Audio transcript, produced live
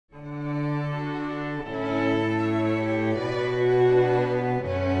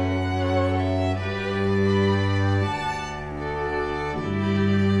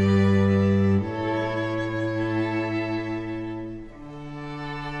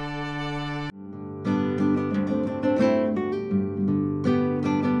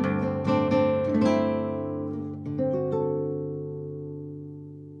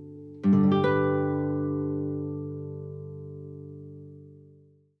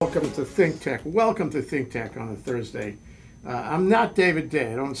welcome to ThinkTech. Welcome to ThinkTech on a Thursday. I'm not David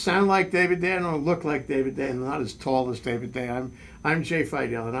Day. I don't sound like David Day. I don't look like David Day. I'm not as tall as David Day. I'm Jay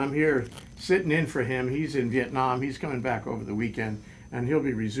Fidell, and I'm here sitting in for him. He's in Vietnam. He's coming back over the weekend, and he'll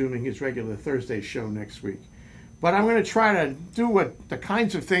be resuming his regular Thursday show next week. But I'm going to try to do the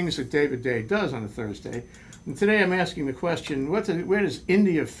kinds of things that David Day does on a Thursday. And today I'm asking the question, where does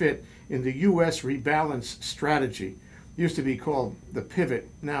India fit in the U.S. rebalance strategy? It used to be called the pivot.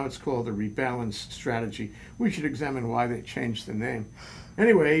 Now it's called the rebalance strategy. We should examine why they changed the name.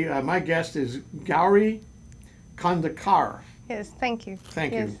 Anyway, my guest is Gauri Kandekar. Yes, thank you.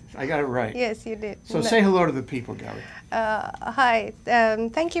 Thank you. I got it right. Yes, you did. So say hello to the people, Gauri. Hi.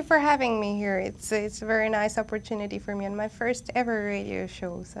 Thank you for having me here. It's a very nice opportunity for me and my first ever radio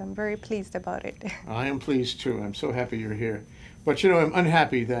show, so I'm very pleased about it. I am pleased too. I'm so happy you're here. But you know, I'm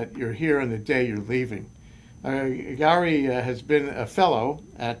unhappy that you're here on the day you're leaving. Gauri has been a fellow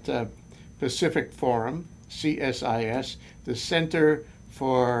at Pacific Forum, CSIS, the Center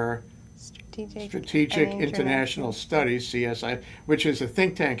for Strategic International Studies, CSIS, which is a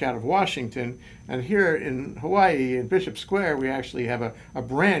think tank out of Washington. And here in Hawaii, in Bishop Square, we actually have a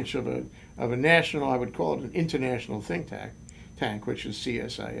branch of a national, I would call it an international think tank, which is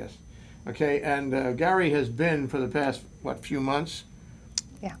CSIS. Okay, and Gauri has been for the past, few months?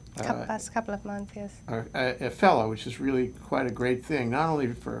 Yeah, past couple of months, yes. A fellow, which is really quite a great thing, not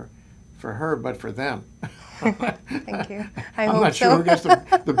only for her, but for them. Thank you. I'm not sure who gets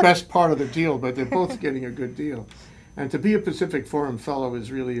the best part of the deal, but they're both getting a good deal. And to be a Pacific Forum fellow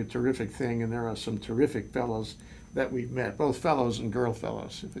is really a terrific thing, and there are some terrific fellows that we've met, both fellows and girl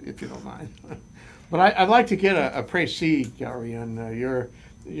fellows, if you don't mind. But I'd like to get a précis, Gauri, on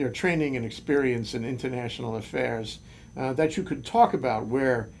your training and experience in international affairs, that you could talk about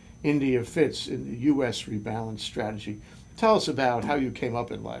where India fits in the U.S. rebalance strategy. Tell us about how you came up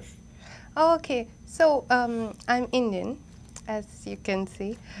in life. Oh, okay. So I'm Indian, as you can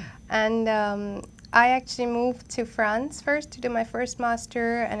see, and I actually moved to France first to do my first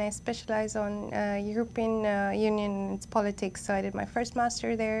master, and I specialize on European Union and its politics. So I did my first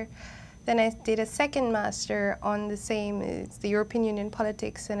master there. Then I did a second master on the same, it's the European Union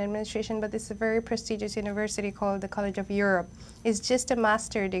Politics and Administration, but it's a very prestigious university called the College of Europe. It's just a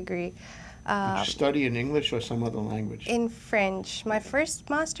master degree. Did you study in English or some other language? In French. My first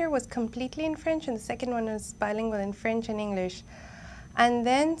master was completely in French, and the second one was bilingual in French and English. And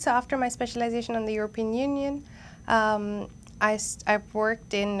then, so after my specialization on the European Union, I've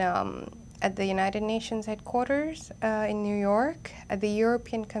worked in at the United Nations headquarters in New York, at the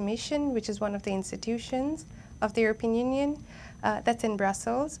European Commission, which is one of the institutions of the European Union, that's in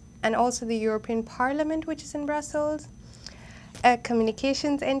Brussels, and also the European Parliament, which is in Brussels, a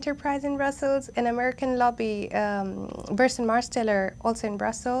communications enterprise in Brussels, an American lobby, Burson Marsteller, also in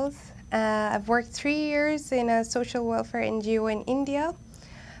Brussels. I've worked 3 years in a social welfare NGO in India.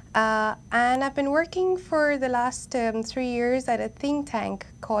 And I've been working for the last 3 years at a think tank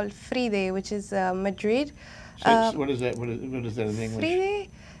called FRIDE, which is Madrid. So what is that? What is that in English? FRIDE?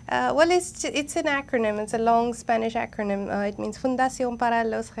 Well, it's an acronym. It's a long Spanish acronym. It means Fundación para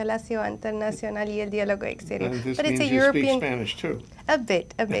las Relaciones Internacionales y el Diálogo Exterior. But it's a European. You speak Spanish too. A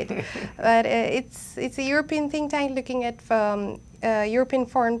bit. But it's a European think tank looking at European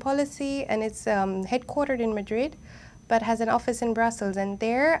foreign policy, and it's headquartered in Madrid, but has an office in Brussels. And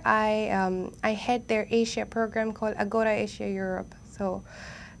there I head their Asia program called Agora Asia Europe. So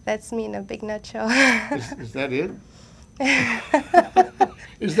that's me in a big nutshell. Is that it?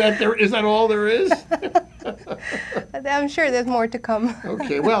 Is that all there is? I'm sure there's more to come.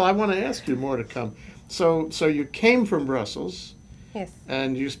 Okay, well, I want to ask you more to come. So you came from Brussels. Yes.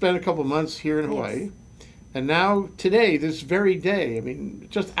 And you spent a couple months here in Hawaii. Yes. And now, today, this very day, I mean,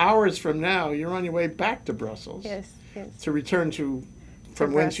 just hours from now, you're on your way back to Brussels. Yes. To return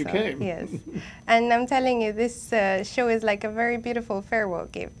from whence you came. Yes. And I'm telling you, this show is like a very beautiful farewell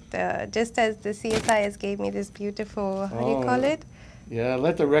gift. Just as the CSIS gave me this beautiful, how do you call it? Yeah,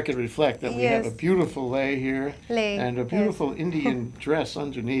 let the record reflect that we have a beautiful lei here and a beautiful Indian dress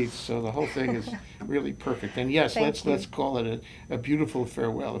underneath, so the whole thing is really perfect. And yes, let's call it a beautiful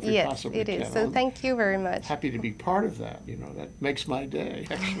farewell if you possibly can. Yes, it is. So thank you very much. Happy to be part of that. You know, that makes my day,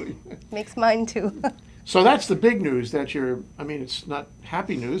 actually. Makes mine too. So that's the big news that it's not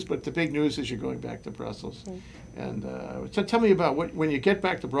happy news, but the big news is you're going back to Brussels. And so tell me about when you get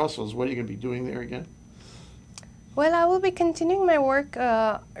back to Brussels, what are you going to be doing there again? Well, I will be continuing my work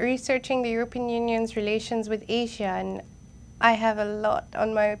researching the European Union's relations with Asia, and I have a lot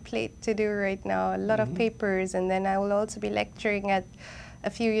on my plate to do right now, a lot of papers, and then I will also be lecturing at a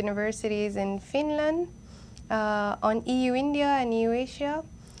few universities in Finland on EU-India and EU-Asia.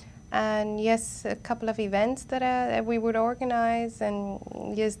 And yes, a couple of events that we would organize, and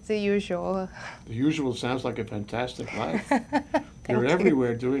yes, the usual. The usual sounds like a fantastic life. You're Thank you.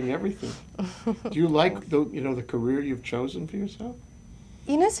 everywhere doing everything. Do you like the career you've chosen for yourself?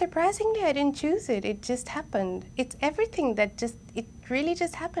 You know, surprisingly, I didn't choose it. It just happened. It's everything it really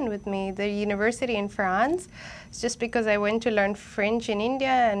just happened with me. The university in France, it's just because I went to learn French in India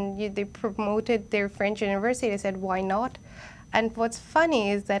and they promoted their French university. I said, why not? And what's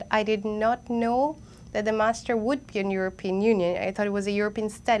funny is that I did not know that the master would be in European Union. I thought it was a European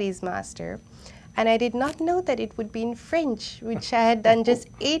Studies master. And I did not know that it would be in French, which I had done just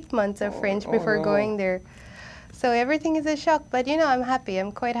 8 months of French before going there. So everything is a shock, but you know, I'm happy.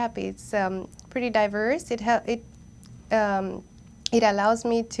 I'm quite happy. It's pretty diverse. It allows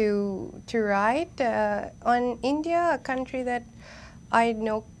me to write on India, a country that I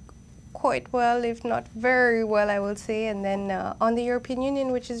know quite well, if not very well, I will say, and then on the European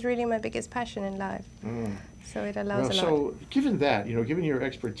Union, which is really my biggest passion in life. So it allows a lot. So given that, given your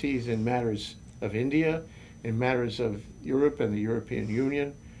expertise in matters of India, in matters of Europe and the European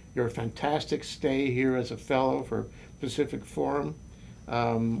Union, your fantastic stay here as a fellow for Pacific Forum,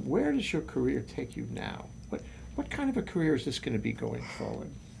 where does your career take you now? What kind of a career is this going to be going forward?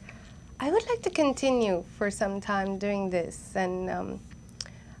 I would like to continue for some time doing this, and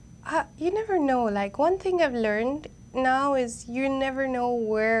you never know. Like, one thing I've learned now is you never know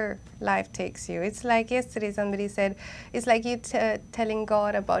where life takes you. It's like yesterday somebody said, it's like you telling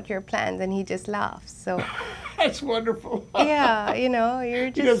God about your plans and he just laughs. So that's wonderful. Yeah, you're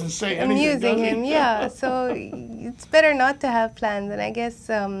just he doesn't say anything, amusing does he? him. Yeah, so it's better not to have plans. And I guess,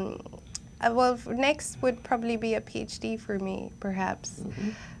 well, next would probably be a PhD for me, perhaps.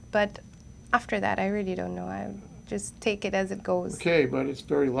 But after that, I really don't know. I just take it as it goes. Okay, but it's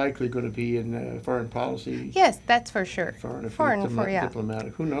very likely going to be in foreign policy. Yes, that's for sure. Yeah.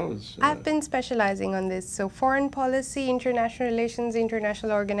 Diplomatic. Who knows? I've been specializing on this. So foreign policy, international relations,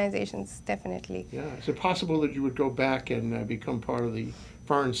 international organizations, definitely. Yeah. Is it possible that you would go back and become part of the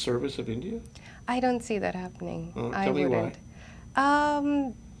Foreign Service of India? I don't see that happening. I tell me wouldn't.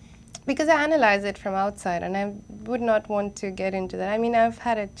 Why. Because I analyze it from outside, and I would not want to get into that. I mean, I've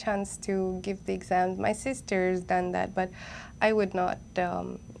had a chance to give the exams. My sister's done that, but I would not.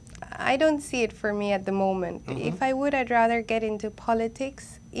 I don't see it for me at the moment. If I would, I'd rather get into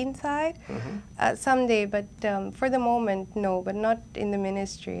politics inside someday, but for the moment, no, but not in the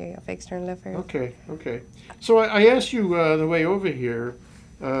Ministry of External Affairs. Okay. So I asked you on the way over here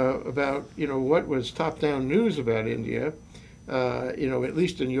about, what was top-down news about India. At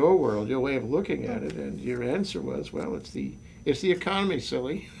least in your world, your way of looking at it, and your answer was, well, it's the economy,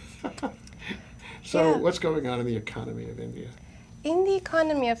 silly. So what's going on in the economy of India? In the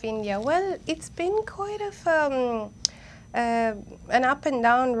economy of India, well, it's been quite of an up and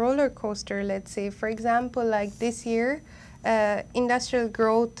down roller coaster, let's say. For example, like this year, industrial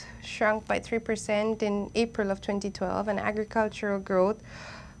growth shrunk by 3% in April of 2012, and agricultural growth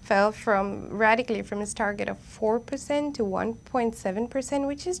fell radically from its target of 4% to 1.7%,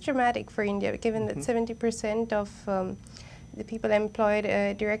 which is dramatic for India, given that 70% of the people employed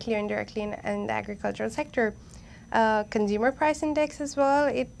directly or indirectly in the agricultural sector. Consumer price index as well,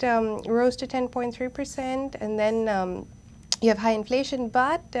 it rose to 10.3%, and then you have high inflation,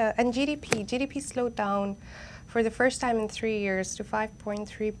 and GDP slowed down for the first time in 3 years to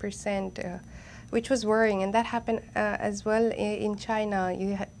 5.3%. Which was worrying, and that happened as well in China.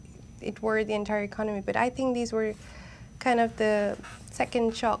 It worried the entire economy, but I think these were kind of the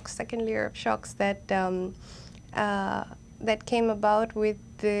second layer of shocks that that came about with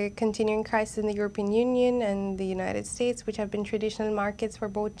the continuing crisis in the European Union and the United States, which have been traditional markets for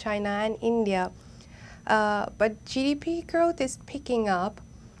both China and India. But GDP growth is picking up.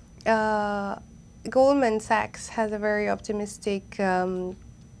 Goldman Sachs has a very optimistic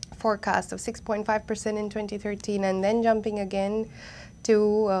forecast of 6.5% in 2013, and then jumping again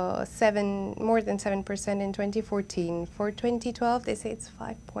to more than 7% in 2014. For 2012, they say it's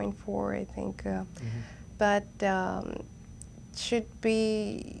 5.4, I think. But should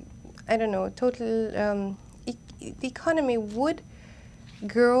be, I don't know, total, the economy would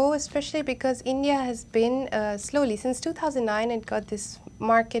grow, especially because India has been slowly, since 2009, it got this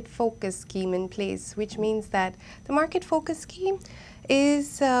market focus scheme in place, which means that the market focus scheme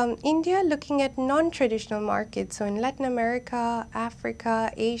is India looking at non-traditional markets, so in Latin America,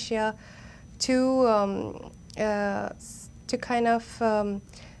 Africa, Asia, to kind of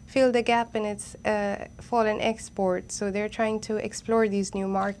fill the gap in its fallen exports. So they're trying to explore these new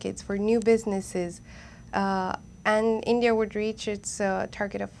markets for new businesses, and India would reach its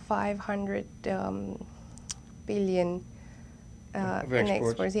target of 500 billion Of in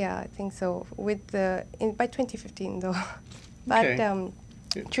exports. exports. Yeah, I think so. With by 2015 though, but Okay.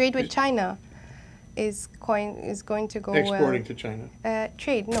 trade with China is going to go Exporting to China.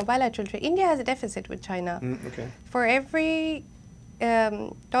 Trade, no, bilateral trade. India has a deficit with China. Okay. For every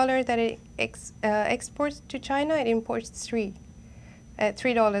dollar that it exports to China, it imports $3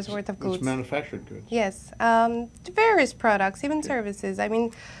 worth of goods. It's manufactured goods. Yes, various products, even services. I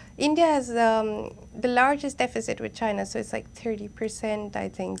mean, India has the largest deficit with China, so it's like 30%, I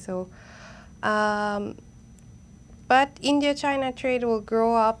think. So, but India-China trade will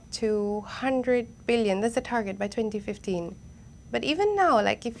grow up to 100 billion. That's the target by 2015. But even now,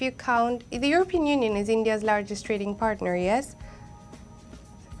 like if you count, the European Union is India's largest trading partner, yes?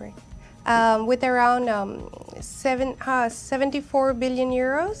 With around 74 billion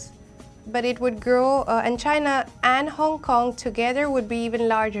euros. But it would grow, and China and Hong Kong together would be even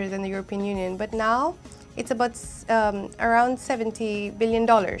larger than the European Union. But now it's about around $70 billion.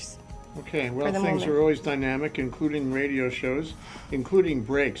 Okay, well, things are always dynamic, including radio shows, including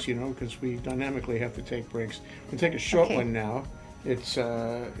breaks, you know, because we dynamically have to take breaks. We'll take a short one now. It's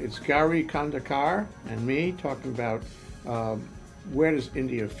Gauri Kandekar and me talking about where does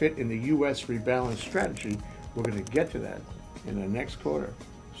India fit in the U.S. rebalance strategy. We're going to get to that in the next quarter,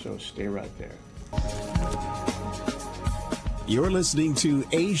 so stay right there. You're listening to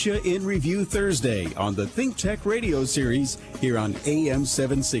Asia in Review Thursday on the ThinkTech radio series here on AM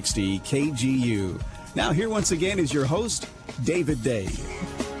 760 KGU. Now here once again is your host, David Day.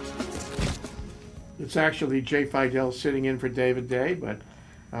 It's actually Jay Fidell sitting in for David Day, but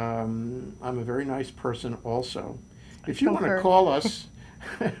I'm a very nice person also. If you want to call us,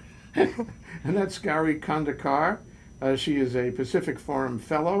 and that's Gauri Kandekar. She is a Pacific Forum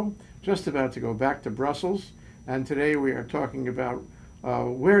Fellow, just about to go back to Brussels. And today we are talking about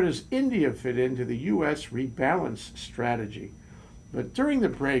where does India fit into the U.S. rebalance strategy. But during the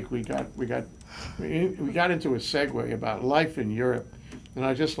break, we got into a segue about life in Europe, and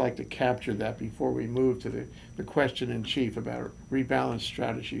I'd just like to capture that before we move to the question in chief about rebalance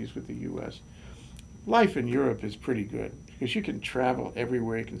strategies with the U.S. Life in Europe is pretty good because you can travel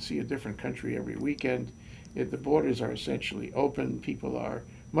everywhere. You can see a different country every weekend. The borders are essentially open. People are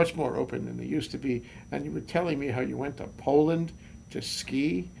much more open than they used to be. And you were telling me how you went to Poland to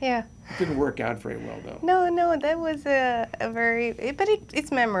ski. Yeah. It didn't work out very well, though. No, that was a very, but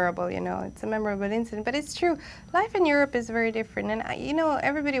it's memorable, you know. It's a memorable incident. But it's true. Life in Europe is very different. And, you know,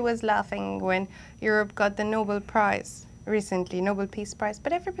 everybody was laughing when Europe got the Nobel Prize recently, Nobel Peace Prize.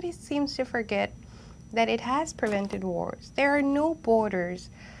 But everybody seems to forget that it has prevented wars. There are no borders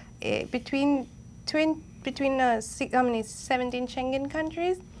between 17 Schengen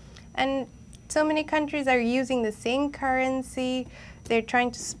countries, and so many countries are using the same currency. They're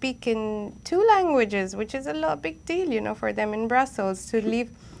trying to speak in 2 languages, which is a big deal, you know, for them in Brussels to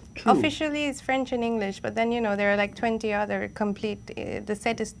leave. True. Officially, it's French and English, but then, you know, there are like 20 other complete. The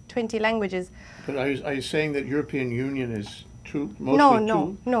set is 20 languages. But are you saying that European Union is mostly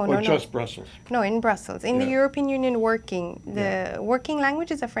no, just Brussels? No, in Brussels. In the European Union working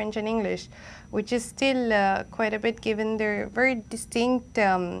languages are French and English, which is still quite a bit given their very distinct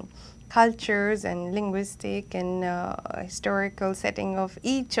cultures and linguistic and historical setting of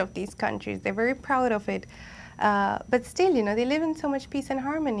each of these countries. They're very proud of it. But still, you know, they live in so much peace and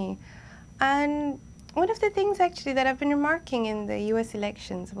harmony. And one of the things actually that I've been remarking in the US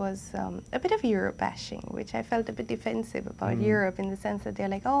elections was a bit of Europe bashing, which I felt a bit defensive about Europe in the sense that they're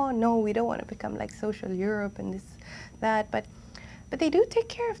like, oh no, we don't want to become like social Europe and this, that. But they do take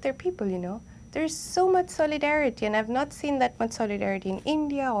care of their people, you know. There's so much solidarity, and I've not seen that much solidarity in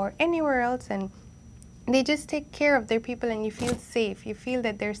India or anywhere else. And they just take care of their people, and you feel safe. You feel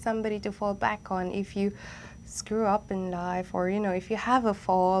that there's somebody to fall back on if you screw up in life, or, you know, if you have a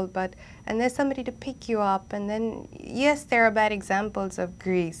fall, and there's somebody to pick you up. And then, yes, there are bad examples of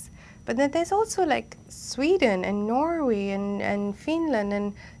Greece, but then there's also like Sweden and Norway and Finland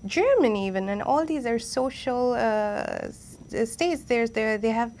and Germany even, and all these are social states.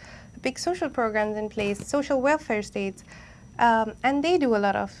 They have big social programs in place, social welfare states, and they do a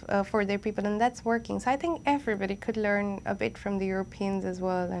lot of for their people, and that's working. So I think everybody could learn a bit from the Europeans as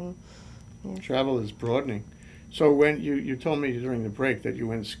well. And travel is broadening. So when you told me during the break that you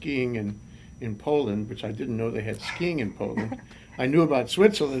went skiing in Poland, which I didn't know they had skiing in Poland. I knew about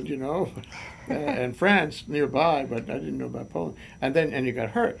Switzerland, you know, and France nearby, but I didn't know about Poland. And you got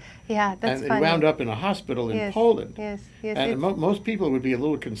hurt. Yeah, that's funny. And you wound up in a hospital in Poland. Yes. And most people would be a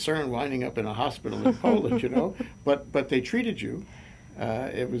little concerned winding up in a hospital in Poland, you know, but they treated you.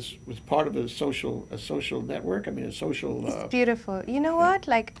 It was part of a social network. I mean, a social. It's beautiful. You know what?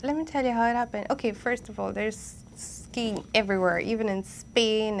 Like, let me tell you how it happened. Okay, first of all, there's skiing everywhere, even in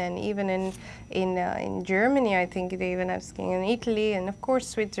Spain and even in Germany. I think they even have skiing in Italy and of course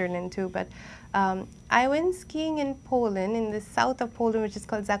Switzerland too. But I went skiing in Poland, in the south of Poland, which is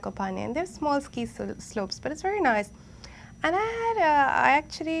called Zakopane, and there's small ski slopes, but it's very nice. And I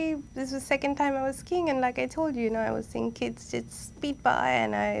actually, this was the second time I was skiing, and like I told you, I was seeing kids just speed by,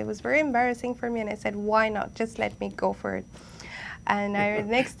 and it was very embarrassing for me, and I said, why not? Just let me go for it. And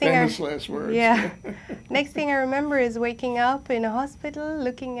next thing Famous last words. Yeah. Next thing I remember is waking up in a hospital,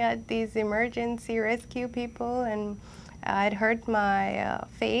 looking at these emergency rescue people, and I'd hurt my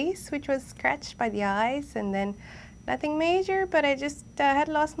face, which was scratched by the ice, and then nothing major, but I just had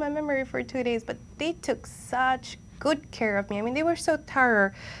lost my memory for 2 days. But they took such good care of me. I mean, they were so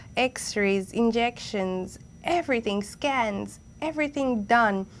thorough. X-rays, injections, everything, scans, everything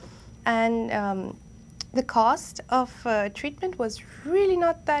done. And the cost of treatment was really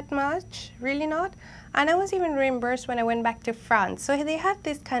not that much, really not. And I was even reimbursed when I went back to France. So they have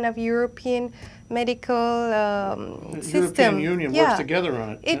this kind of European medical system. European Union works together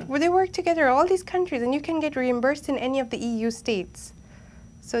on it. They work together, all these countries, and you can get reimbursed in any of the EU states.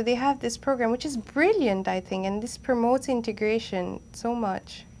 So they have this program, which is brilliant, I think, and this promotes integration so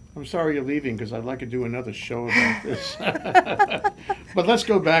much. I'm sorry you're leaving because I'd like to do another show about this. But let's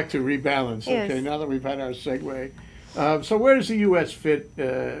go back to rebalance, okay, Yes. now that we've had our segue. So where does the U.S. fit,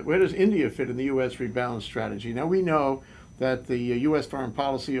 where does India fit in the U.S. rebalance strategy? Now we know that the U.S. foreign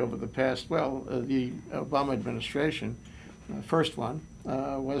policy over the past, the Obama administration, first one,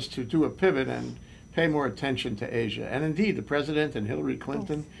 was to do a pivot and pay more attention to Asia. And indeed, the president and Hillary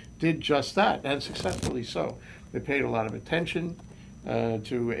Clinton did just that, and successfully so. They paid a lot of attention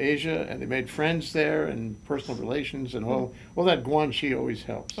to Asia, and they made friends there, and personal relations, and all that guanxi always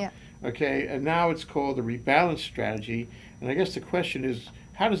helps. Yeah. Okay, and now it's called the rebalance strategy, and I guess the question is,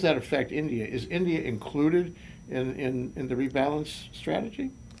 how does that affect India? Is India included in the rebalance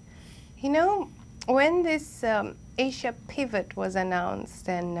strategy? When this Asia pivot was announced,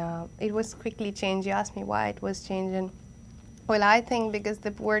 and it was quickly changed, you asked me why it was changing. Well, I think because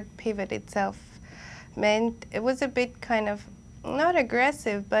the word pivot itself meant, it was a bit kind of, not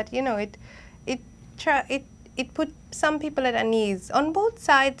aggressive, but it put some people at unease on both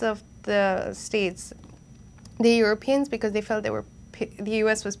sides of the states. The Europeans, because they felt the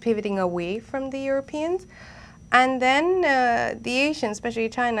U.S. was pivoting away from the Europeans, and then the Asians, especially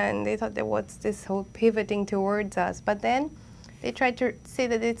China, and they thought there was this whole pivoting towards us. But then they tried to say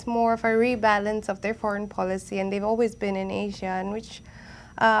that it's more of a rebalance of their foreign policy, and they've always been in Asia, and which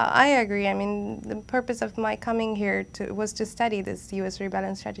I agree. I mean, the purpose of my coming here was to study this U.S.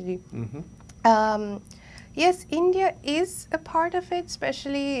 rebalance strategy. Mm-hmm. Yes, India is a part of it,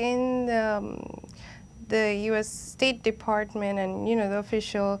 especially in the U.S. State Department and, the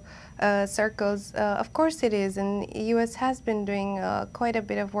official circles. Of course it is, and the U.S. has been doing quite a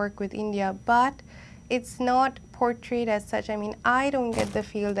bit of work with India, but it's not portrayed as such. I mean, I don't get the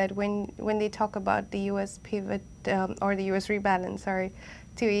feel that when they talk about the U.S. pivot or the U.S. rebalance,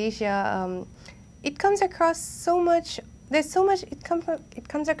 to Asia, it comes across so much. There's so much. It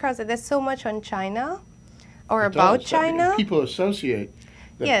comes across that there's so much on China, or about China. People associate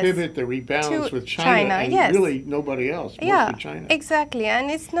the pivot, the rebalance with China, and really nobody else. Mostly China. Exactly, and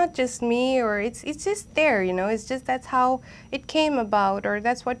it's not just me, or it's just there. It's just that's how it came about, or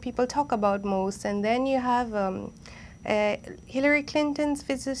that's what people talk about most. And then you have Hillary Clinton's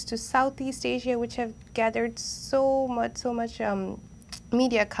visits to Southeast Asia, which have gathered so much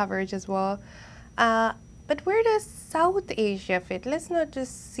media coverage as well. But where does South Asia fit? Let's not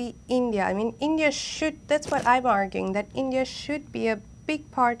just see India. I mean, India should, that's what I'm arguing, that India should be a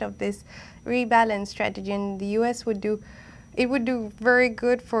big part of this rebalance strategy, and the U.S. would do very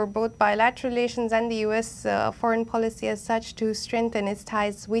good for both bilateral relations and the U.S. Foreign policy as such to strengthen its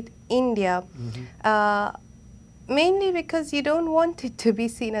ties with India. Mm-hmm. Mainly because you don't want it to be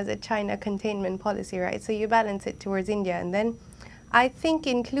seen as a China containment policy, right? So you balance it towards India, and then I think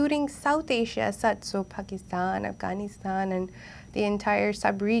including South Asia as such, so Pakistan, Afghanistan, and the entire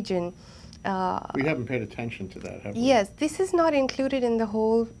sub-region. We haven't paid attention to that, have we? Yes, this is not included in the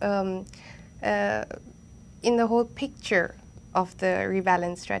whole picture of the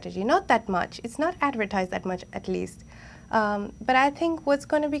rebalance strategy. Not that much. It's not advertised that much, at least. But I think what's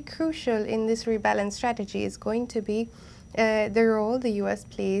going to be crucial in this rebalance strategy is going to be the role the U.S.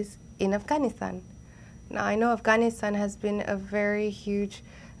 plays in Afghanistan. Now, I know Afghanistan has been a very huge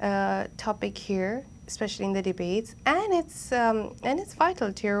topic here, especially in the debates, and it's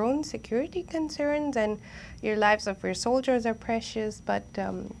vital to your own security concerns, and your lives of your soldiers are precious. But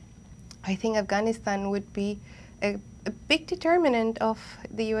I think Afghanistan would be a big determinant of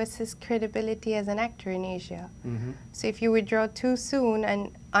the US's credibility as an actor in Asia. So if you withdraw too soon,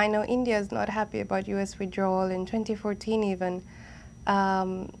 and I know India is not happy about US withdrawal in 2014 even,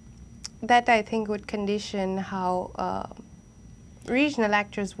 that I think would condition how regional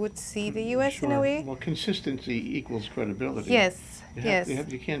actors would see the US in a way. Well, consistency equals credibility. Yes, yes.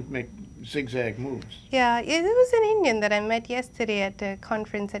 You can't make zigzag moves. Yeah, it was an Indian that I met yesterday at a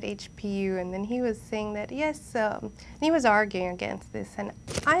conference at HPU, and then he was saying that, yes, he was arguing against this. And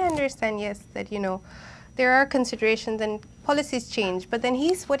I understand, yes, that, you know, there are considerations and policies change. But then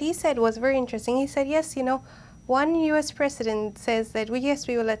what he said was very interesting. He said, yes, you know, one US president says that, yes,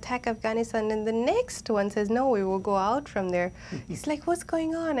 we will attack Afghanistan, and the next one says, no, we will go out from there. It's like, what's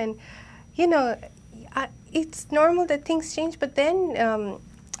going on? And, you know, it's normal that things change, but then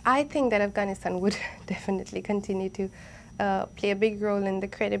I think that Afghanistan would definitely continue to play a big role in the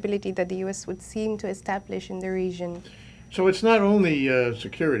credibility that the US would seem to establish in the region. So it's not only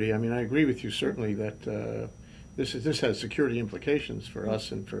security. I mean, I agree with you certainly that this has security implications for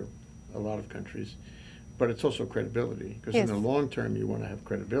us and for a lot of countries. But it's also credibility, because in the long term you want to have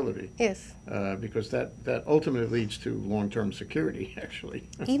credibility. Yes. Because that ultimately leads to long-term security, actually.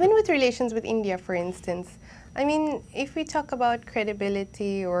 Even with relations with India, for instance. I mean, if we talk about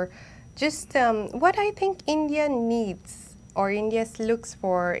credibility or just what I think India needs or India looks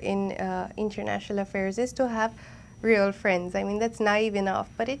for in international affairs is to have real friends. I mean, that's naive enough,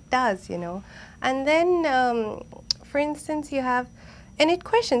 but it does, you know. And then, for instance, you have... And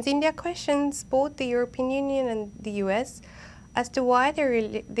India questions both the European Union and the US as to why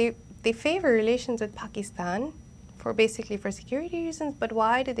they favor relations with Pakistan basically for security reasons, but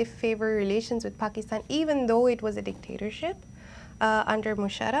why do they favor relations with Pakistan even though it was a dictatorship under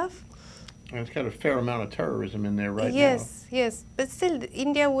Musharraf? And it's got a fair amount of terrorism in there right now. Yes. But still,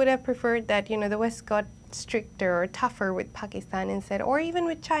 India would have preferred that, you know, the West got stricter or tougher with Pakistan instead, or even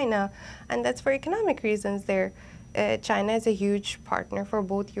with China, and that's for economic reasons there. China is a huge partner for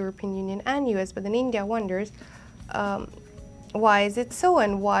both European Union and US, but then India wonders, why is it so,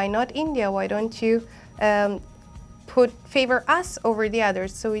 and why not India? Why don't you favor us over the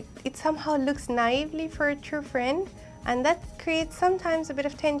others? So it somehow looks naively for a true friend, and that creates sometimes a bit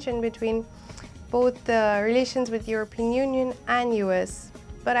of tension between both the relations with European Union and US.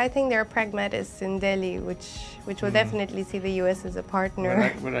 But I think there are pragmatists in Delhi which will definitely see the U.S. as a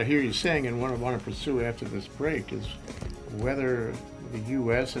partner. What I hear you saying and what I want to pursue after this break is whether the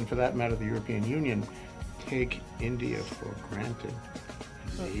U.S. and for that matter the European Union take India for granted.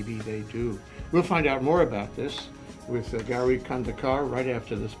 Maybe they do. We'll find out more about this with Gauri Kandekar right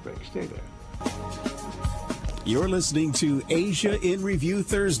after this break. Stay there. You're listening to Asia in Review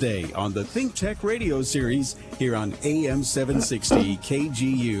Thursday on the ThinkTech radio series here on AM 760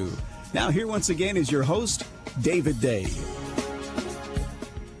 KGU. Now here once again is your host, David Day.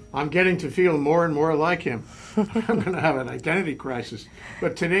 I'm getting to feel more and more like him. I'm going to have an identity crisis.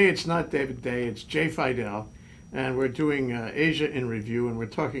 But today it's not David Day, it's Jay Fidell. And we're doing Asia in Review, and we're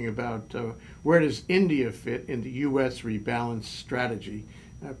talking about where does India fit in the U.S. rebalance strategy,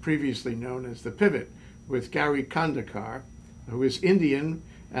 previously known as the pivot, with Gauri Kandekar, who is Indian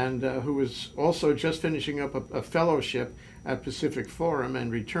and who is also just finishing up a fellowship at Pacific Forum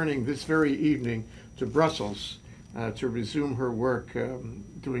and returning this very evening to Brussels to resume her work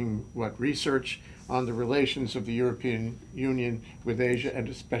doing research on the relations of the European Union with Asia and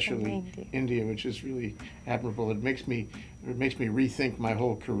especially India, which is really admirable. It makes me rethink my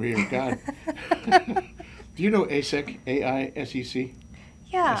whole career. God, do you know ASEC? AISEC?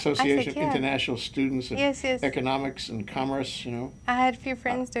 Yeah, Association ASEC, yeah. International Students of Economics and Commerce. You know, I had a few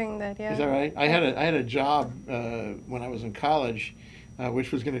friends doing that. Yeah, is that right? I had a job when I was in college,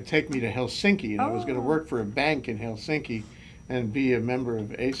 which was going to take me to Helsinki, and I was going to work for a bank in Helsinki and be a member of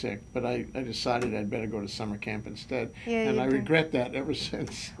ASEC, but I decided I'd better go to summer camp instead, and I regret that ever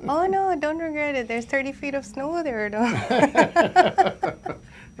since. Oh no, don't regret it. There's 30 feet of snow there, though.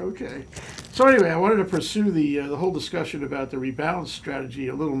 Okay. So anyway, I wanted to pursue the whole discussion about the rebalance strategy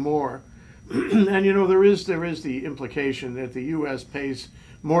a little more, and you know there is the implication that the U.S. pays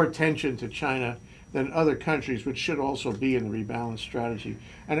more attention to China than other countries, which should also be in the rebalance strategy,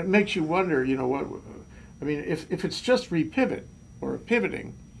 and it makes you wonder, you know what. I mean, if it's just repivot or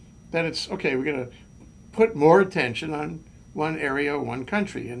pivoting, then it's okay. We're going to put more attention on one area, one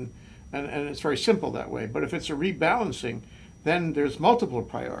country, and it's very simple that way. But if it's a rebalancing, then there's multiple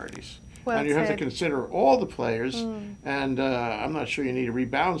priorities, and you have to consider all the players. And I'm not sure you need a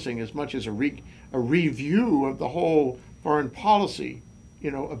rebalancing as much as a review of the whole foreign policy,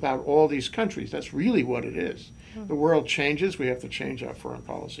 you know, about all these countries. That's really what it is. The world changes. We have to change our foreign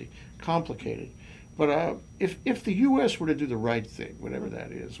policy. Complicated. But if the U.S. were to do the right thing, whatever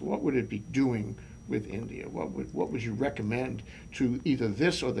that is, what would it be doing with India? What would you recommend to either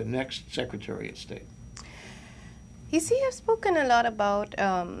this or the next Secretary of State? You see, I've spoken a lot about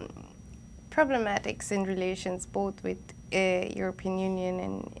problematics in relations both with European Union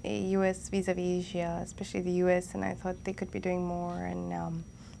and U.S. vis-a-vis Asia, especially the U.S. And I thought they could be doing more. And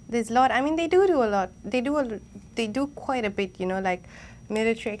there's a lot. I mean, they do a lot. They do quite a bit. You know, like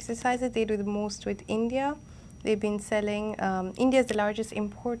military exercises. They do the most with India. They've been selling. India is the largest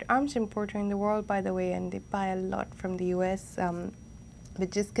arms importer in the world, by the way, and they buy a lot from the U.S.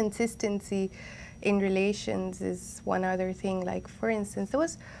 But just consistency in relations is one other thing. Like, for instance, there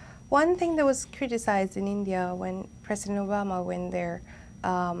was one thing that was criticized in India when President Obama went there,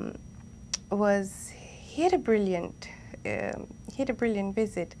 was he had a brilliant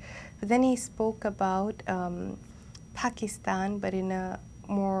visit, but then he spoke about Pakistan, but in a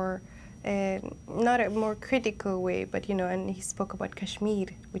more not a more critical way, but you know, and he spoke about Kashmir,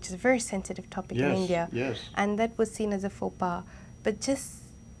 which is a very sensitive topic in India, and that was seen as a faux pas. But just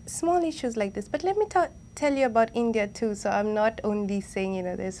small issues like this. But let me tell you about India too, so I'm not only saying, you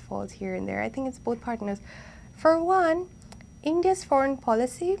know, there's faults here and there. I think it's both partners. For one, India's foreign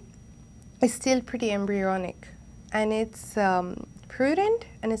policy is still pretty embryonic, and it's prudent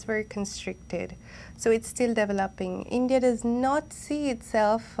and it's very constricted. So it's still developing. India does not see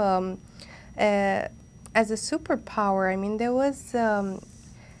itself as a superpower. I mean, there was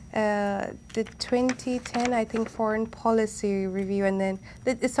the 2010, I think, foreign policy review, and then,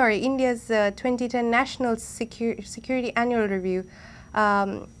 India's 2010 National Security Annual Review.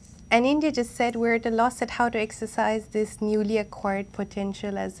 And India just said we're at a loss at how to exercise this newly acquired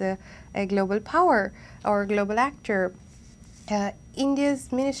potential as a global power or global actor.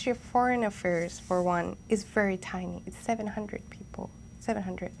 India's Ministry of Foreign Affairs, for one, is very tiny. It's 700 people.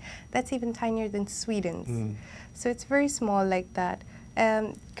 700. That's even tinier than Sweden's. So it's very small like that.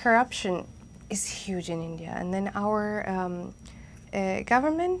 Corruption is huge in India, and then our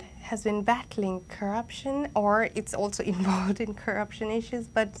government has been battling corruption, or it's also involved in corruption issues,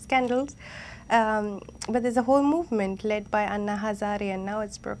 but scandals. But there's a whole movement led by Anna Hazare, and now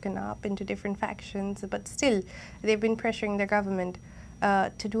it's broken up into different factions, but still they've been pressuring the government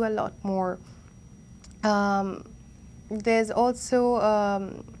to do a lot more. There's also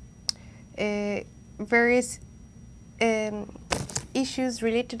various issues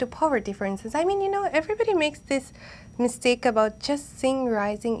related to poverty, for instance. I mean, you know, everybody makes this mistake about just seeing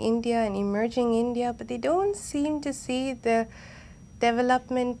rising India and emerging India, but they don't seem to see the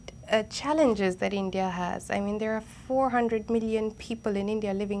development challenges that India has. I mean, there are 400 million people in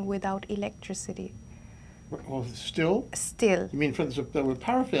India living without electricity. Well, still? Still. You mean there was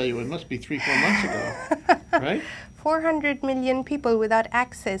power failure? It must be 3-4 months ago, right? 400 million people without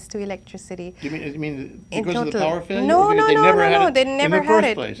access to electricity. You mean because of the power failure? No, They never had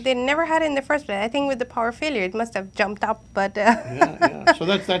it. They never had it in the first place. I think with the power failure, it must have jumped up, but... yeah. So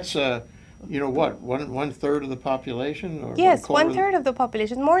that's you know what, one third of the population? Or yes, one third of the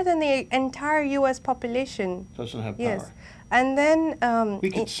population, more than the entire U.S. population. Doesn't have power. Yes. And then... we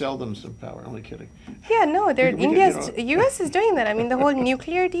could sell them some power, only kidding. Yeah, no, U.S. is doing that. I mean, the whole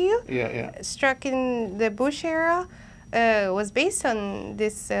nuclear deal struck in the Bush era was based on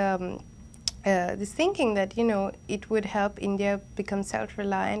this this thinking that, you know, it would help India become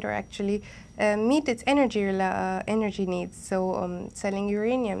self-reliant or actually meet its energy needs. So selling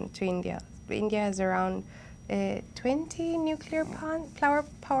uranium to India. India has around 20 nuclear power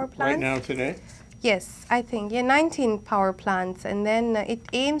plants. Right now, today? Yes, I think, 19 power plants, and then it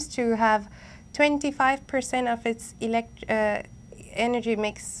aims to have 25% of its energy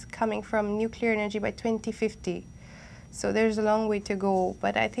mix coming from nuclear energy by 2050. So there's a long way to go.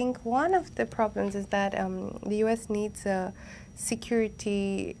 But I think one of the problems is that the U.S. needs a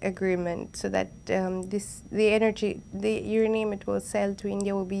security agreement so that the uranium it will sell to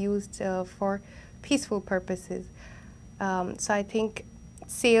India will be used for peaceful purposes. So I think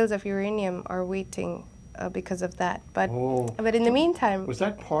sales of uranium are waiting because of that. But in the meantime... Was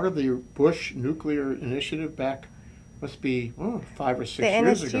that part of the Bush nuclear initiative back, must be 5 or 6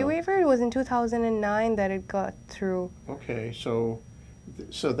 years ago? The NSG waiver, it was in 2009 that it got through. Okay, so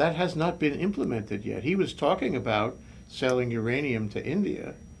that has not been implemented yet. He was talking about selling uranium to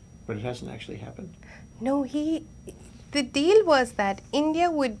India, but it hasn't actually happened. No, the deal was that India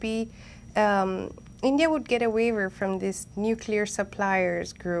would get a waiver from this nuclear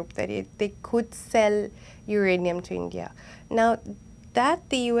suppliers group that they could sell uranium to India. Now, that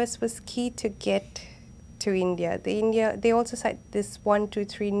the U.S. was key to get to India. They also cite this 1, 2,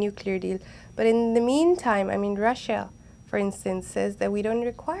 3 nuclear deal. But in the meantime, I mean, Russia, for instance, says that we don't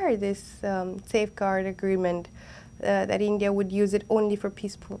require this safeguard agreement, that India would use it only for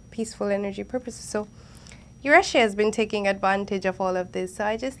peaceful energy purposes. So Russia has been taking advantage of all of this. So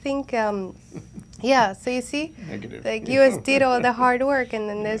I just think, yeah, so you see, Negative. like US did all the hard work, and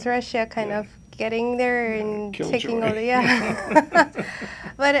then there's Russia kind of getting there and taking all the,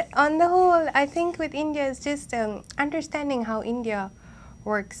 But on the whole, I think with India is just understanding how India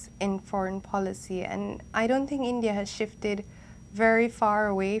works in foreign policy. And I don't think India has shifted very far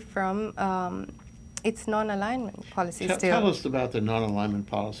away from its non-alignment policy still. Tell us about the non-alignment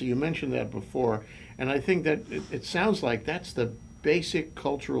policy. You mentioned that before, and I think that it sounds like that's the basic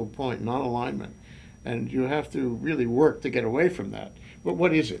cultural point, non-alignment. And you have to really work to get away from that. But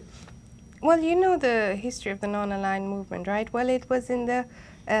what is it? Well, you know the history of the non-aligned movement, right? Well, it was in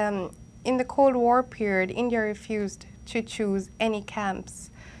the Cold War period. India refused to choose any camps,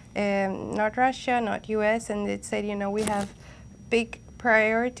 not Russia, not US, and it said, you know, we have big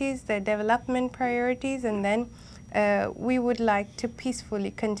priorities, the development priorities, and then we would like to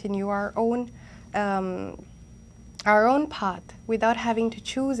peacefully continue our own path without having to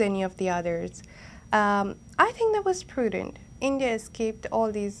choose any of the others. I think that was prudent. India escaped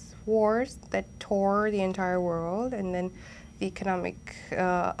all these wars that tore the entire world, and then the economic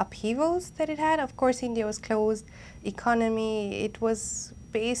upheavals that it had. Of course, India was closed economy. It was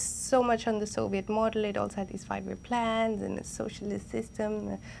based so much on the Soviet model. It also had these 5-year plans and a socialist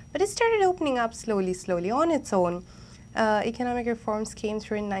system. But it started opening up slowly on its own. Economic reforms came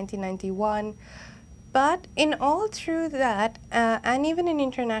through in 1991. But in all through that, and even in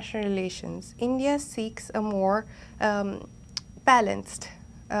international relations, India seeks a more balanced,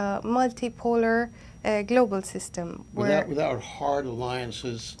 multipolar global system. Without hard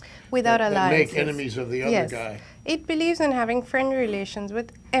alliances that make enemies of the other guy. It believes in having friendly relations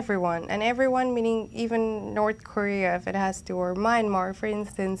with everyone, and everyone meaning even North Korea if it has to, or Myanmar, for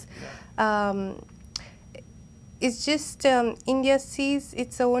instance. It's just India sees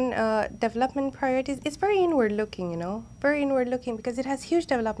its own development priorities. It's very inward-looking, you know, very inward-looking, because it has huge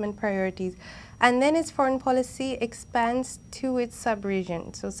development priorities. And then its foreign policy expands to its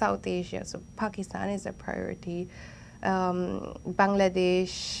sub-region, so South Asia. So Pakistan is a priority,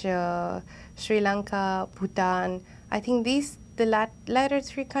 Bangladesh, Sri Lanka, Bhutan. I think the latter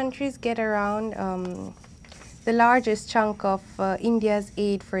three countries get around the largest chunk of India's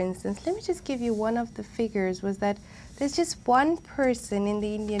aid, for instance. Let me just give you one of the figures, was that there's just one person in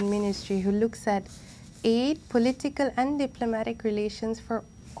the Indian ministry who looks at aid, political and diplomatic relations for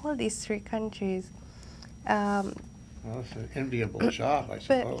all these three countries. Well, it's an enviable job, I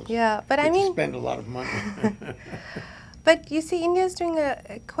suppose. But I mean, to spend a lot of money. But you see, India is doing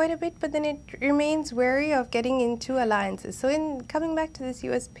quite a bit, but then it remains wary of getting into alliances. So in coming back to this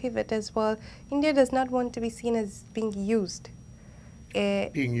US pivot as well, India does not want to be seen as being used.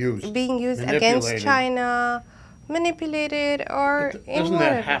 Being used against China, manipulated, or doesn't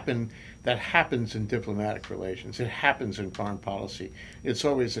that happen? That happens in diplomatic relations. It happens in foreign policy. It's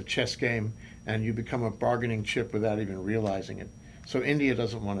always a chess game, and you become a bargaining chip without even realizing it. So India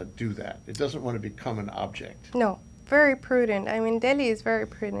doesn't want to do that. It doesn't want to become an object. No. Very prudent. I mean, Delhi is very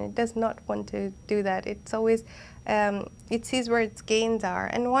prudent. It does not want to do that. It's always, it sees where its gains are.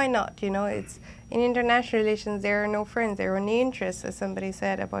 And why not? You know, it's in international relations, there are no friends. There are only interests, as somebody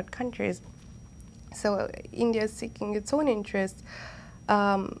said about countries. So India is seeking its own interests.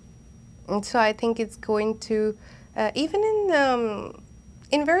 And so I think it's going to, even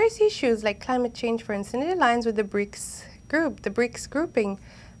in various issues like climate change, for instance, it aligns with the BRICS group, the BRICS grouping.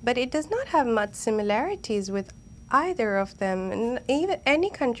 But it does not have much similarities with either of them, and even any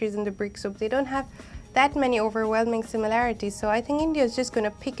countries in the BRICS group, they don't have that many overwhelming similarities. So I think India is just going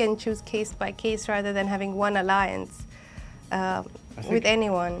to pick and choose case by case rather than having one alliance with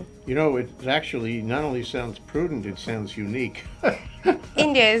anyone. You know, it actually not only sounds prudent, it sounds unique.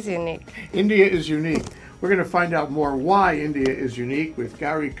 India is unique. India is unique. We're going to find out more why India is unique with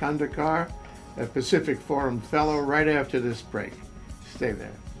Gauri Kandekar, a Pacific Forum Fellow, right after this break. Stay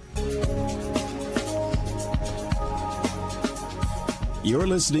there. You're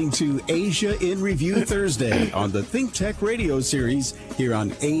listening to Asia in Review Thursday on the ThinkTech radio series here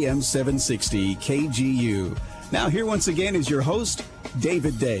on AM 760 KGU. Now here once again is your host,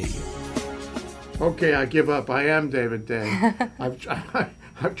 David Day. Okay, I give up. I am David Day.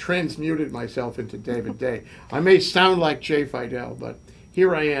 I've transmuted myself into David Day. I may sound like Jay Fidell, but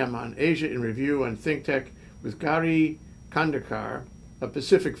here I am on Asia in Review on ThinkTech with Gauri Kandekar, a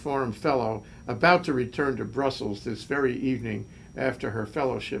Pacific Forum Fellow, about to return to Brussels this very evening after her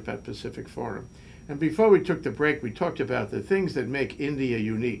fellowship at Pacific Forum. And before we took the break, we talked about the things that make India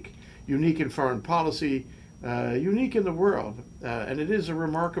unique. Unique in foreign policy, unique in the world, and it is a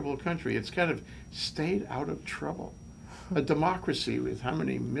remarkable country. It's kind of stayed out of trouble. A democracy with how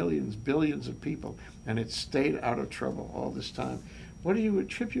many millions, billions of people, and it's stayed out of trouble all this time. What do you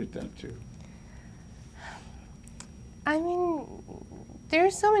attribute that to? I mean, there are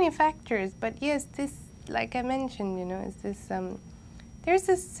so many factors, but yes, this, like I mentioned, is this. There's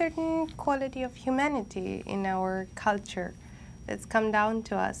a certain quality of humanity in our culture that's come down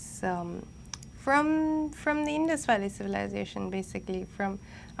to us from the Indus Valley civilization, basically, from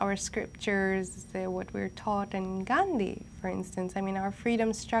our scriptures, what we're taught, and Gandhi, for instance. I mean, our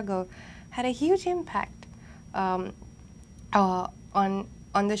freedom struggle had a huge impact on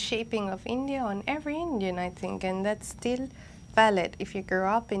the shaping of India, on every Indian, I think, and that's still valid. If you grow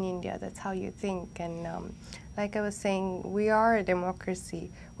up in India, that's how you think. And like I was saying, we are a democracy.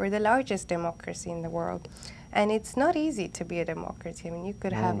 We're the largest democracy in the world. And it's not easy to be a democracy. I mean, you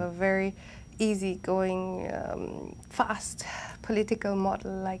could have a very easygoing, fast political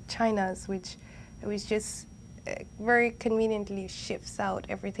model like China's, which just very conveniently shifts out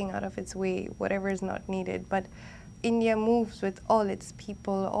everything out of its way, whatever is not needed. But India moves with all its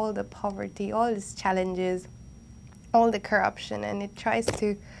people, all the poverty, all its challenges, all the corruption, and it tries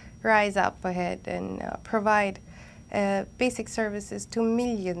to rise up ahead and provide basic services to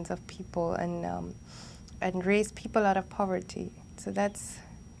millions of people and raise people out of poverty. So that's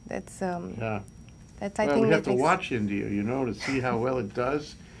I think we have to watch India, to see how well it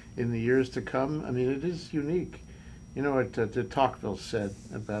does in the years to come. I mean, it is unique. You know what de Tocqueville said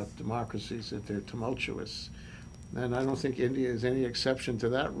about democracies, that they're tumultuous. And I don't think India is any exception to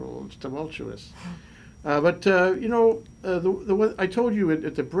that rule. It's tumultuous. But I told you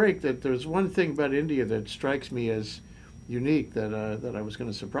at the break that there's one thing about India that strikes me as unique that I was going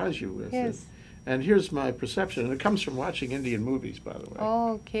to surprise you with. Yes. And here's my perception, and it comes from watching Indian movies, by the way.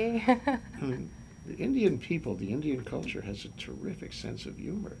 Oh, okay. The Indian people, the Indian culture has a terrific sense of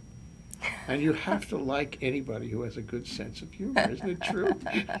humor. And you have to like anybody who has a good sense of humor, isn't it true?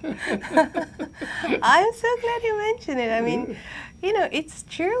 I'm so glad you mentioned it. I mean, it's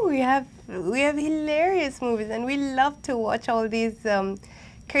true. We have hilarious movies, and we love to watch all these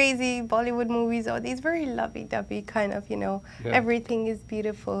crazy Bollywood movies, or these very lovey-dovey kind of, everything is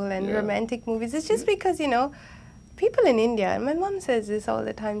beautiful and romantic movies. It's just because, people in India, and my mom says this all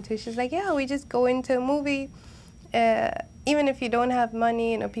the time too, she's like, yeah, we just go into a movie, even if you don't have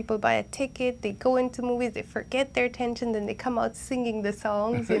money, people buy a ticket, they go into movies, they forget their tension, then they come out singing the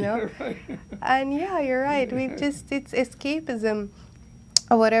songs, You're right. And yeah, you're right, it's escapism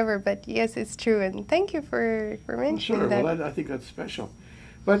or whatever, but yes, it's true, and thank you for mentioning that. Well, I think that's special.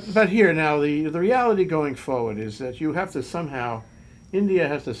 But here now, the reality going forward is that India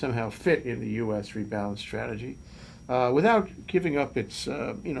has to somehow fit in the U.S. rebalance strategy without giving up its,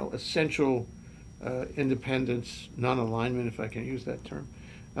 essential independence, non-alignment, if I can use that term.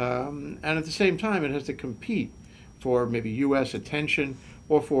 And at the same time, it has to compete for maybe U.S. attention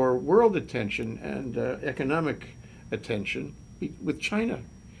or for world attention and economic attention with China.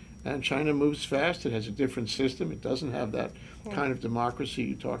 And China moves fast. It has a different system. It doesn't have that kind of democracy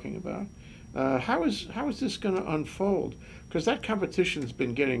you're talking about. How is this going to unfold? Because that competition's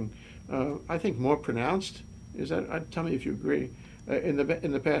been getting, I think, more pronounced. Tell me if you agree. In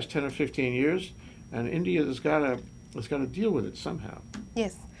the past 10 or 15 years, and India has got to deal with it somehow.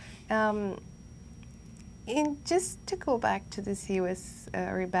 Yes. Just to go back to this U.S.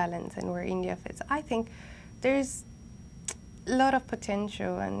 rebalance and where India fits, I think there's a lot of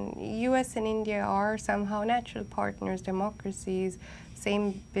potential, and U.S. and India are somehow natural partners, democracies,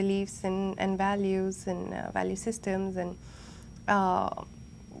 same beliefs and values and value systems and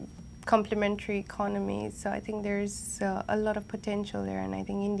complementary economies. So I think there's a lot of potential there, and I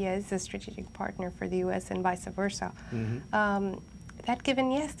think India is a strategic partner for the U.S. and vice versa. Mm-hmm. That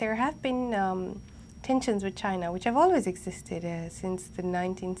given, yes, there have been tensions with China, which have always existed since the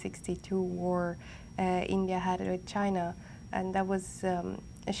 1962 war India had with China. And that was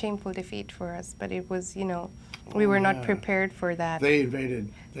a shameful defeat for us, but it was, we were not prepared for that. They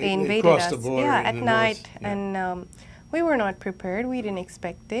invaded. They invaded crossed us, the border at night, north. And we were not prepared. We didn't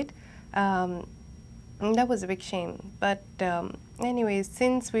expect it. And that was a big shame. But anyways,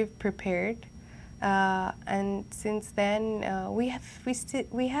 since we've prepared, and since then we're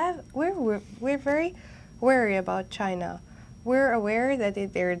very wary about China. We're aware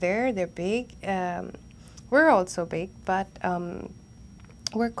that they're there. They're big. We're also big, but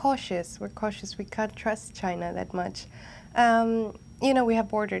we're cautious. We're cautious. We can't trust China that much. We have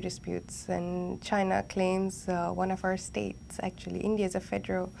border disputes, and China claims one of our states. Actually, India is a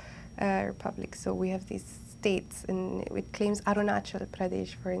federal republic, so we have these states, and it claims Arunachal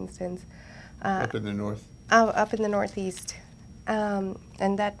Pradesh, for instance. Up in the north. up in the northeast.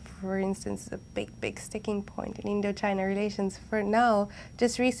 And that, for instance, is a big sticking point in Indo-China relations. For now,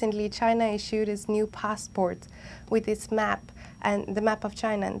 just recently, China issued its new passport with its map, and the map of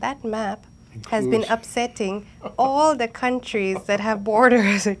China. And that map has been upsetting all the countries that have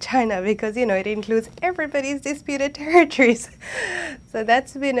borders with China because, you know, it includes everybody's disputed territories. So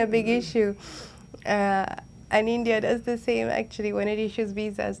that's been a big issue. And India does the same, actually, when it issues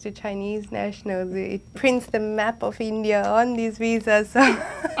visas to Chinese nationals. It prints the map of India on these visas. So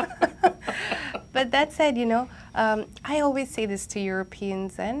but that said, you know, I always say this to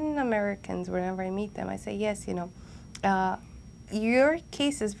Europeans and Americans whenever I meet them. I say, yes, you know, your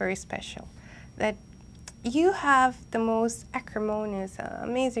case is very special. That you have the most acrimonious,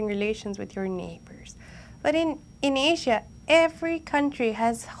 amazing relations with your neighbors. But in Asia, every country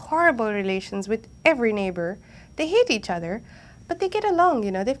has horrible relations with every neighbor. They hate each other, but they get along,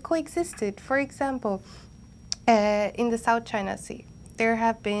 you know, they've coexisted. For example, in the South China Sea, there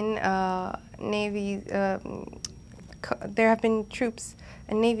have been there have been troops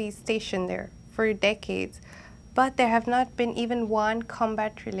and navies stationed there for decades, but there have not been even one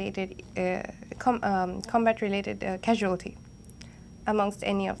combat-related casualty amongst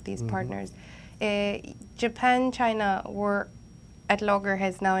any of these partners. Japan, China were at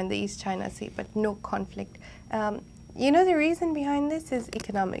loggerheads now in the East China Sea, but no conflict. You know, the reason behind this is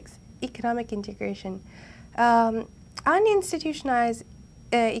economic integration. Uninstitutionalized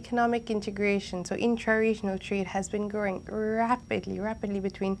economic integration, so intra-regional trade, has been growing rapidly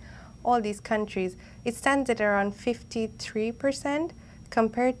between all these countries. It stands at around 53%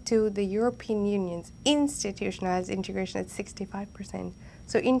 compared to the European Union's institutionalized integration at 65%.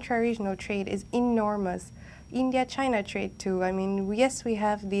 So intra-regional trade is enormous. India-China trade too. I mean, yes, we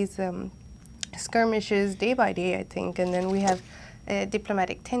have these skirmishes day by day, I think, and then we have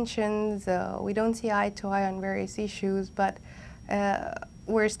diplomatic tensions. We don't see eye to eye on various issues, but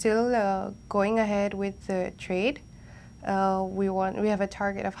we're still going ahead with the trade. We have a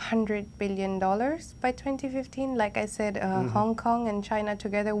target of $100 billion by 2015. Like I said, Hong Kong and China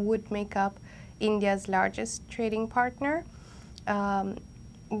together would make up India's largest trading partner.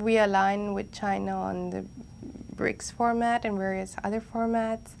 We align with China on the BRICS format and various other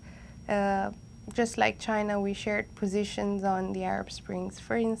formats. Just like China, we shared positions on the Arab Springs,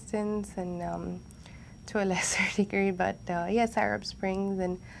 for instance, and to a lesser degree, but yes, Arab Springs.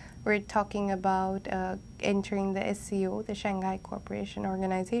 And we're talking about entering the SCO, the Shanghai Cooperation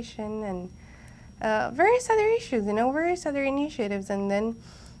Organization, and various other issues, you know, various other initiatives. And then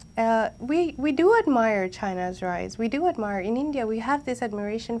we do admire China's rise. We do admire, in India, we have this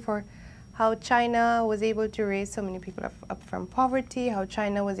admiration for how China was able to raise so many people up from poverty, how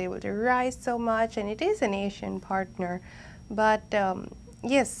China was able to rise so much, and it is an Asian partner. But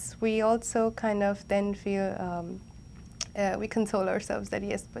yes, we also kind of then feel, we console ourselves that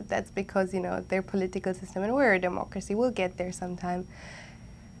yes, but that's because, you know, their political system, and we're a democracy, we'll get there sometime.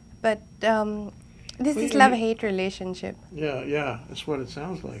 But this is love-hate relationship. Yeah, that's what it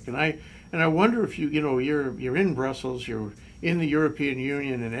sounds like. And I wonder if you're in Brussels, you're in the European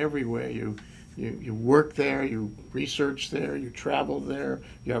Union, and everywhere you work there, you research there, you travel there,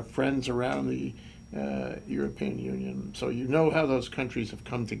 you have friends around the European Union, so you know how those countries have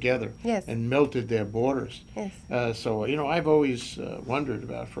come together and melted their borders. Yes. So you know, I've always wondered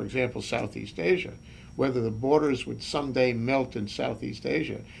about, for example, Southeast Asia, whether the borders would someday melt in Southeast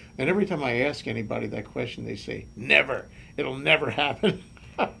Asia. And every time I ask anybody that question, they say, never. It'll never happen.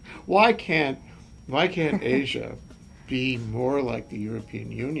 Why can't Asia be more like the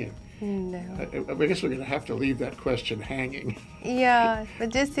European Union? No. I guess we're going to have to leave that question hanging. Yeah, but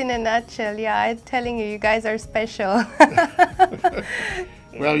just in a nutshell, yeah, I'm telling you, you guys are special.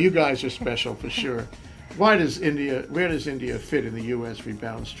 Well, you guys are special for sure. Where does India fit in the U.S.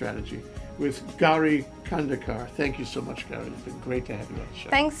 rebalance strategy? With Gauri Kandekar. Thank you so much, Gauri. It's been great to have you on the show.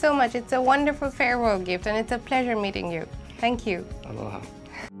 Thanks so much. It's a wonderful farewell gift, and it's a pleasure meeting you. Thank you. Aloha.